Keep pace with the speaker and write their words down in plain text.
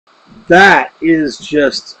That is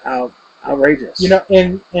just outrageous. You know,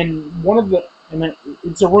 and one of the, and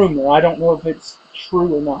it's a rumor. I don't know if it's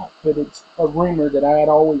true or not, but it's a rumor that I had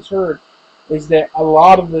always heard, is that a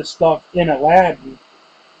lot of the stuff in Aladdin,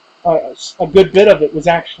 a good bit of it was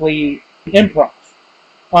actually improv,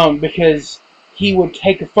 because he would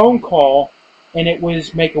take a phone call, and it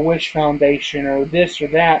was Make-A-Wish Foundation or this or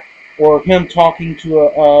that, or him talking to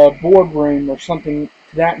a boardroom or something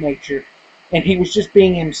to that nature, and he was just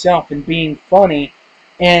being himself and being funny,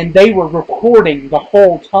 and they were recording the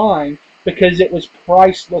whole time because it was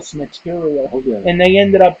priceless material, and they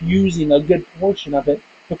ended up using a good portion of it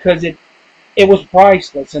because it was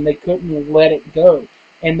priceless, and they couldn't let it go,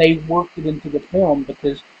 and they worked it into the film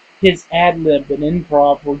because his ad-lib and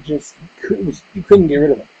improv were just... You couldn't get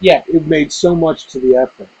rid of it. Yeah. It made so much to the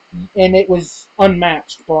effort. And it was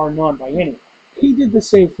unmatched, bar none, by anyone. He did the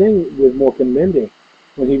same thing with Mork and Mindy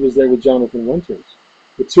when he was there with Jonathan Winters.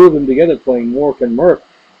 The two of them together playing Mork and Murk.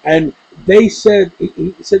 And they said,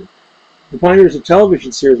 he said, the Pioneers of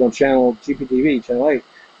Television series on Channel GPTV, Channel 8,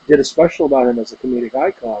 did a special about him as a comedic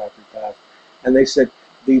icon after he passed. And they said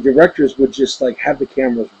the directors would just like have the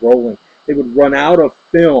cameras rolling. They would run out of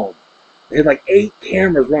film. They had like 8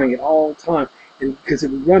 cameras running at all the time, and because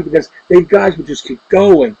it would run, because they guys would just keep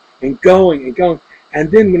going and going and going.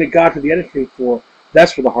 And then when it got to the editing floor,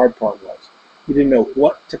 that's where the hard part was. You didn't know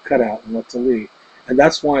what to cut out and what to leave, and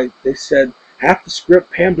that's why they said half the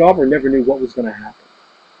script, Pam Dauber never knew what was going to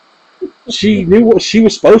happen. She knew what she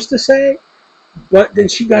was supposed to say, but then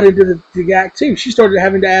she got into the act too. She started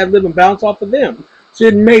having to ad-lib and bounce off of them. So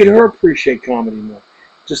it made her appreciate comedy more.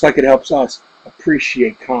 Just like it helps us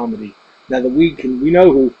appreciate comedy. Now that we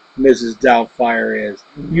know who Mrs. Doubtfire is.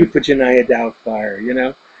 Euphigenia Doubtfire, you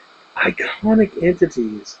know? Iconic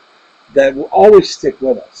entities that will always stick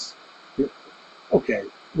with us. Okay,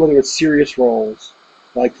 whether it's serious roles,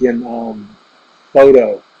 like in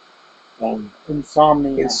Photo,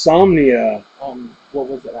 Insomnia. What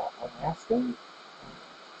was it? Alaska?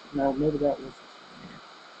 No, maybe that was...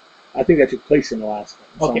 I think that took place in Alaska.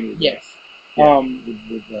 Okay, yes. Yeah,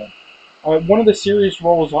 one of the serious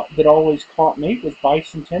roles that always caught me was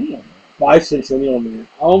Bicentennial Man. Bicentennial Man.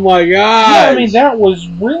 Oh my God! Yeah, I mean, that was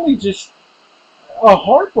really just a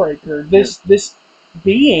heartbreaker. This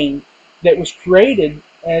being that was created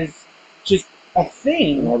as just a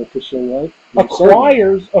thing, an artificial life,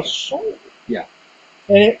 acquires a soul. Yeah,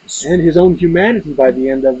 and his own humanity by the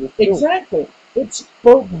end of the film. Exactly. It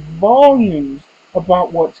spoke volumes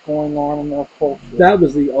about what's going on in our culture. That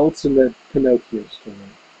was the ultimate Pinocchio story.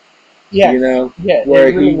 Yeah, you know, yeah,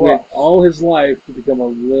 where he went all his life to become a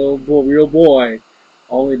real boy,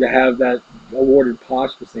 only to have that awarded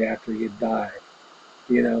posthumously after he had died.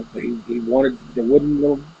 You know, but he wanted the wooden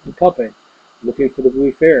little puppet looking for the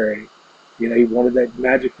blue fairy. You know, he wanted that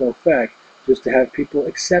magical effect just to have people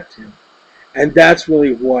accept him. And that's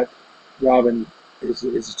really what Robin, his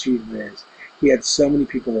achievement is. He had so many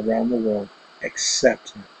people around the world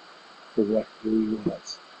accept him for who he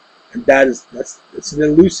was. And it's an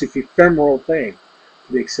elusive, ephemeral thing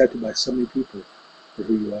to be accepted by so many people for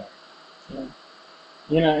who you are. Yeah.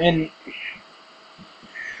 You know, and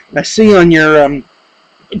I see on your...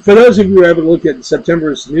 for those of you who are able to look at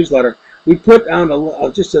September's newsletter, we put down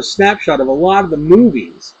just a snapshot of a lot of the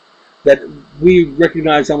movies that we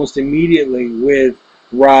recognize almost immediately with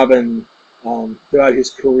Robin throughout his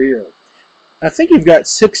career. I think you've got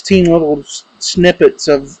 16 little snippets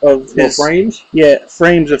of his frames. Yeah,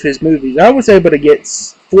 frames of his movies. I was able to get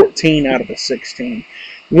 14 out of the 16.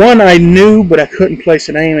 One I knew, but I couldn't place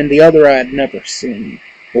a name, and the other I had never seen.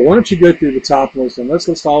 Well, why don't you go through the top list and let's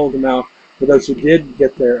list all of them out for those who did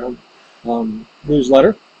get their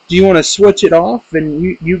newsletter. Do you want to switch it off and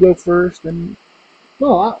you go first? And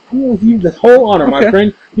well, I'm going to give you the whole honor, my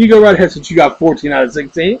friend. You go right ahead since you got 14 out of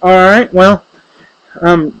 16. All right. Well,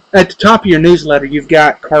 at the top of your newsletter, you've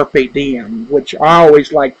got Carpe Diem, which I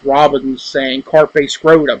always liked Robin saying Carpe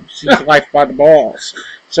Scrotum, seize life by the balls.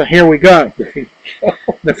 So here we go.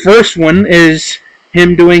 The first one is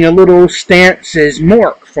him doing a little stance as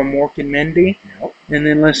Mork from Mork and Mindy. Yep. And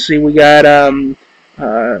then let's see, we got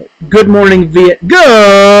Good Morning Good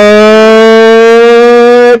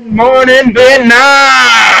Morning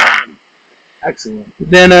Vietnam. Excellent.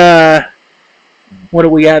 Then what do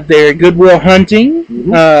we got there? Good Will Hunting.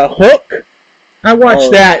 Hook. I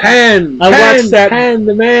watched that. Watched that. Penn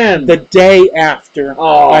the Man. The day after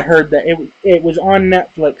I heard that. It was on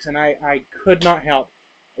Netflix, and I could not help.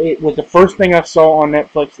 It was the first thing I saw on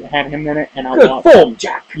Netflix that had him in it, and I watched it. Film,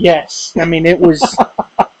 Jack. Yes. I mean, it was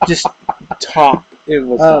just top. It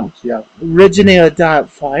was top, yeah. Original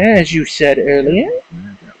Doubtfire, as you said earlier.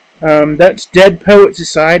 That's Dead Poet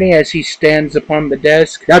Society as he stands upon the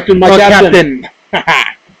desk. Captain, my captain.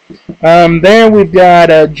 There we've got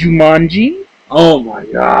Jumanji. Oh my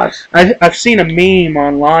gosh. I've seen a meme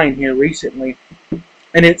online here recently,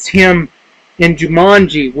 and it's him in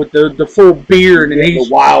Jumanji with the full beard, and he's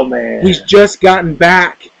the wild man. He's just gotten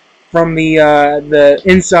back from the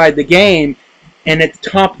inside the game, and at the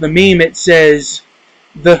top of the meme it says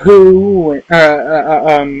The Who,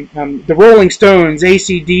 the Rolling Stones,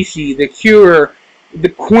 AC/DC, The Cure, The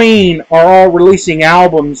Queen are all releasing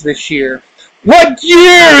albums this year. What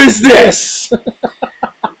year is this?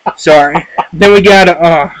 Sorry. Then we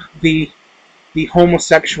got the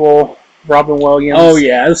homosexual Robin Williams. Oh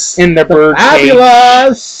yes, in the bird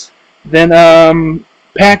fabulous. Then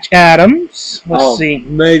Patch Adams. Let's see.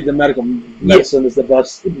 Made the medical medicine is the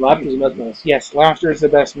best. Laughter is the best medicine. Yes, laughter is the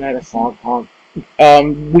best medicine. Honk, honk.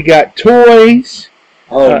 We got Toys.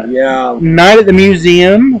 Oh yeah. Night at the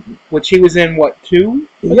Museum, which he was in. What, 2?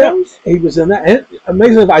 Yeah, he was in that. And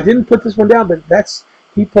amazing. I didn't put this one down, but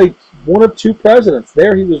he played one of 2 presidents.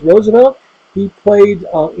 There, he was Roosevelt. He played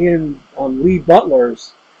in Lee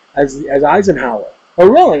Butler's as Eisenhower. Oh,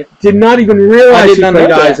 really? Did not even realize he played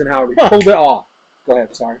that. Eisenhower. He pulled it off. Go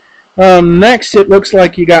ahead. Sorry. Next, it looks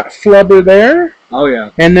like you got Flubber there. Oh yeah.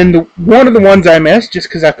 And then one of the ones I missed, just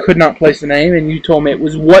because I could not place the name, and you told me it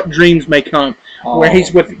was What Dreams May Come, where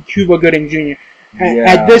he's with Cuba Gooding Jr.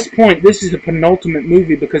 At this point, this is the penultimate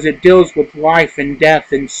movie because it deals with life and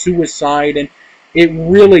death and suicide, and it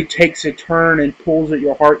really takes a turn and pulls at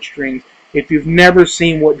your heartstrings. If you've never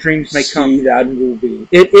seen What Dreams May Come, see that movie.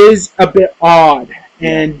 It is a bit odd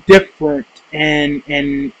and different and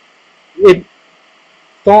it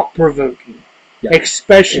thought-provoking. Yeah.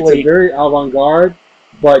 Especially, it's a very avant-garde,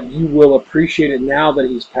 but you will appreciate it now that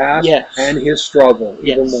he's passed and his struggle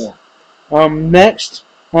even more. Next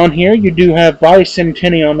on here, you do have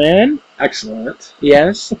Bicentennial Man. Excellent.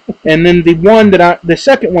 Yes. And then the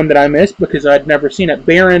second one that I missed because I'd never seen it,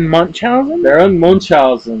 Baron Munchausen. Baron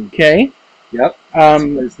Munchausen. Okay. Yep.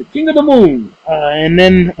 It's the King of the Moon. And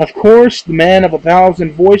then, of course, the Man of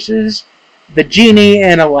 1,000 Voices, the Genie,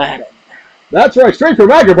 and Aladdin. That's right, straight from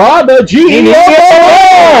Agrabah, the Genie of the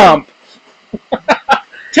Lamp.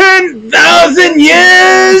 10,000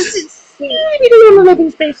 years.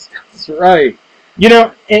 That's right. You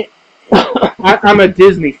know, I'm a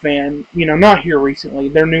Disney fan. You know, not here recently.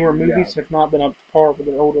 Their newer movies have not been up to par with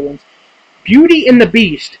their older ones. Beauty and the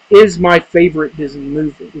Beast is my favorite Disney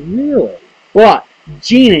movie. Really? But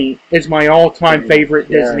Genie is my all-time favorite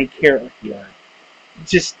Disney character. Yeah.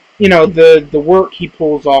 Just, you know, the work he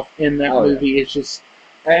pulls off in that movie is just...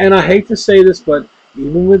 And I hate to say this, but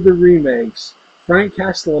even with the remakes, Frank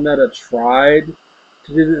Castellaneta tried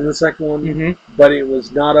to do it in the second one, but it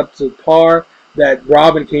was not up to par. That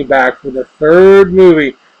Robin came back for the third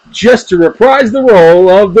movie just to reprise the role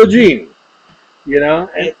of the Genie. You know?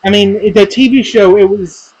 I mean, the TV show, it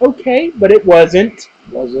was okay, but it wasn't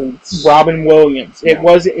Robin Williams.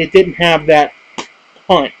 It didn't have that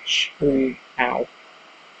punch. I mean, ow.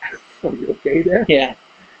 Are you okay there? Yeah.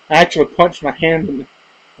 I actually punched my hand in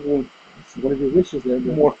one of your wishes there.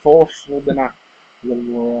 More forceful than a little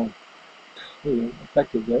more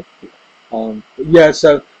effective there. Yeah,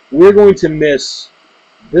 so we're going to miss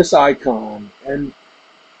this icon,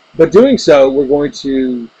 but doing so, we're going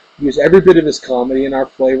to use every bit of his comedy in our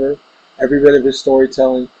flavor, every bit of his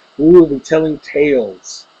storytelling. We will be telling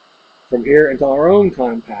tales from here until our own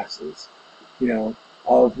time passes, you know,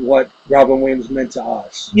 of what Robin Williams meant to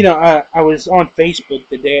us. You know, I was on Facebook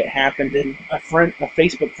the day it happened, and a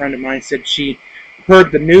Facebook friend of mine said she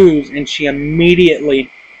heard the news and she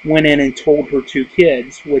immediately went in and told her 2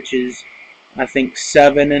 kids, which is, I think,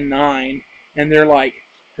 7 and 9, and they're like,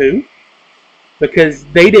 who? Because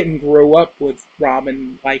they didn't grow up with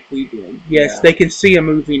Robin like we did. Yes, they can see a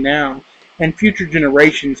movie now, and future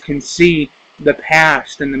generations can see the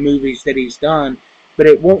past and the movies that he's done, but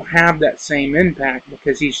it won't have that same impact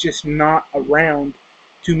because he's just not around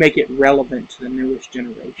to make it relevant to the newest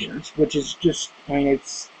generations, which is just, I mean,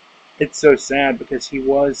 it's so sad because he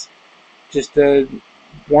was just a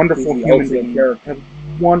wonderful human being, a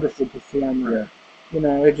wonderful performer. Yeah. You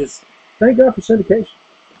know, it just... Thank God for syndication.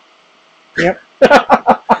 Yep.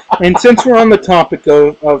 And since we're on the topic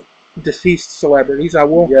of deceased celebrities, I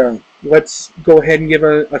will... Let's go ahead and give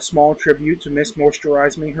a small tribute to Miss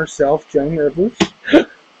Moisturize Me herself, Joan Rivers.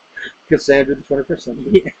 Cassandra, the 21st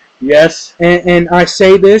century. Yeah. Yes. And I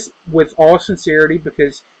say this with all sincerity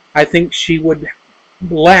because I think she would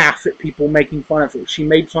laugh at people making fun of her. She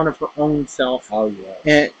made fun of her own self. Oh, yes.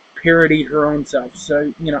 And parodied her own self.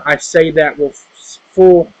 So, you know, I say that with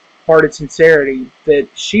full-hearted sincerity that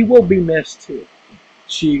she will be missed too.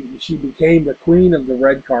 she became the queen of the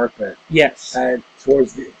red carpet. Yes.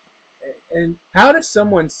 Towards the and how does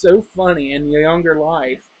someone so funny in your younger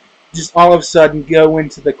life just all of a sudden go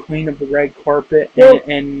into the queen of the red carpet?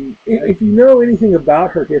 And if you know anything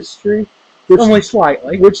about her history, only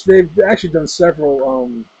slightly, which they've actually done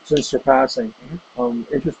several since her passing,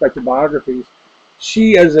 introspective biographies.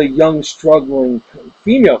 She, as a young, struggling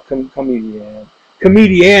female comedian,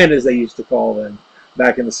 as they used to call them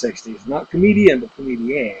back in the 60s. Not comedian, but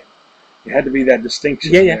comedian. It had to be that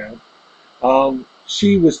distinction there.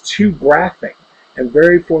 She was too graphic and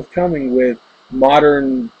very forthcoming with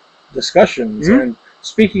modern discussions and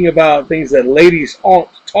speaking about things that ladies ought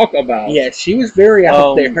to talk about. Yeah, she was very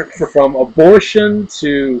out there. From abortion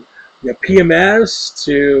to PMS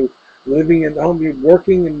to living in home,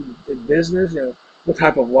 working in business, what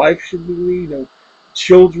type of life should we lead?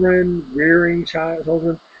 Children, rearing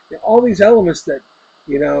children, all these elements that,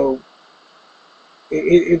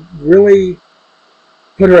 it really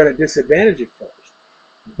put her at a disadvantage at first.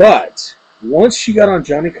 But once she got on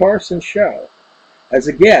Johnny Carson's show as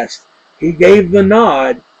a guest, he gave the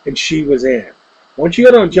nod and she was in. Once you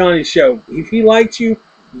got on Johnny's show, if he liked you,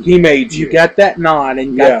 he made you. You got that nod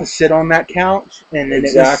and got to sit on that couch, and then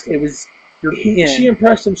it was she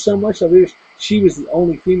impressed him so much that she was the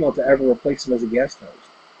only female to ever replace him as a guest host,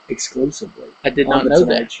 exclusively. I did not know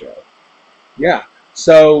that. Show. Yeah.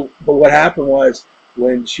 So, but what happened was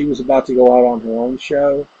when she was about to go out on her own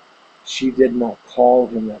show, she did not call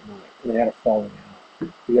him that night, and they had a falling out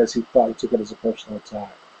because he thought he took it as a personal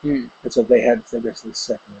attack, and so they basically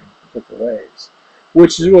separated, took their ways,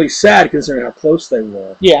 which is really sad considering how close they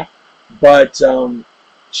were. Yeah. But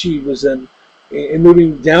she was in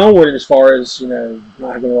moving downward as far as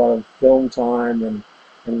not having a lot of film time and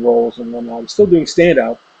roles and whatnot. Still doing stand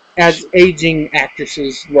up, as aging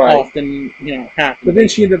actresses often happen. But then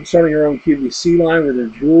she ended up starting her own QVC line with her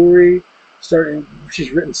jewelry. She's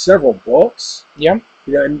written several books. Yeah.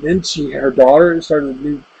 And then her daughter started a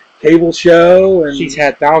new cable show, and she's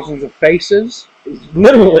had thousands of faces.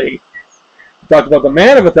 Literally. Talked about the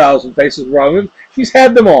man of 1,000 faces, Robin. She's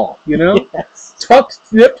had them all, Yes. Tucked,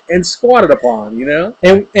 nipped, and squatted upon,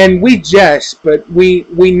 And we jest, but we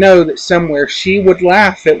know that somewhere she would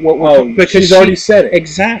laugh at what because she's already said it.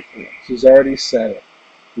 Exactly. She's already said it.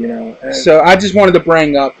 And so I just wanted to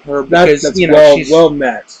bring up her because that's she's well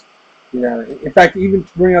met. In fact, even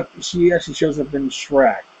to bring up, she actually shows up in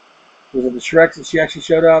Shrek. Was it the Shrek that she actually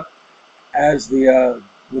showed up as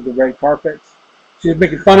with the red carpet? She was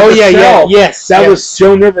making fun of herself. Yes. That was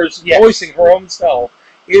Joan Rivers voicing her own self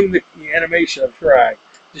in the animation of Shrek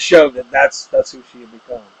to show that that's who she had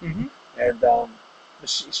become. Mm-hmm. And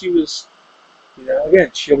she was,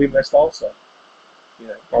 again, she'll be missed also.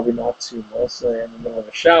 Probably not to Melissa in the middle of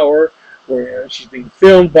a shower where she's being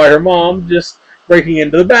filmed by her mom just breaking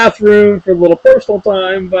into the bathroom for a little personal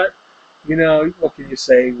time. But, what can you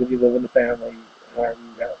say when you live in the family?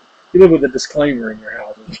 You live with a disclaimer in your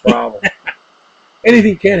house. It's a problem.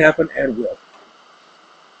 Anything can happen and will.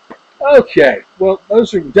 Okay, well,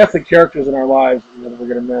 those are definitely characters in our lives that we're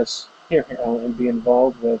going to miss and be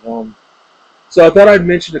involved with. So I thought I'd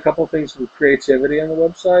mention a couple of things with creativity on the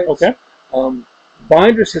website. Okay.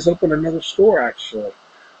 Binders has opened another store, actually,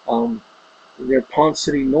 near Ponce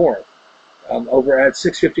City North, over at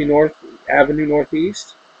 650 North Avenue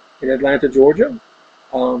Northeast in Atlanta, Georgia.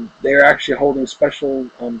 They're actually holding special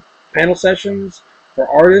panel sessions for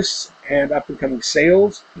artists and up-and-coming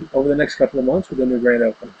sales over the next couple of months with a new grand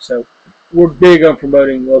opening. So we're big on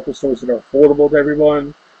promoting local stores that are affordable to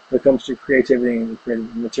everyone when it comes to creativity and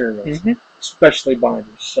creative materials, especially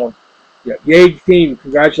binders. So, yeah, yay team,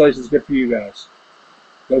 congratulations, good for you guys.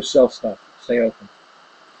 Go sell stuff, stay open.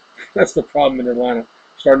 That's the problem in Atlanta.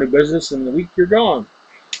 Start a new business and the week you're gone.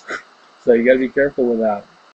 So you got to be careful with that.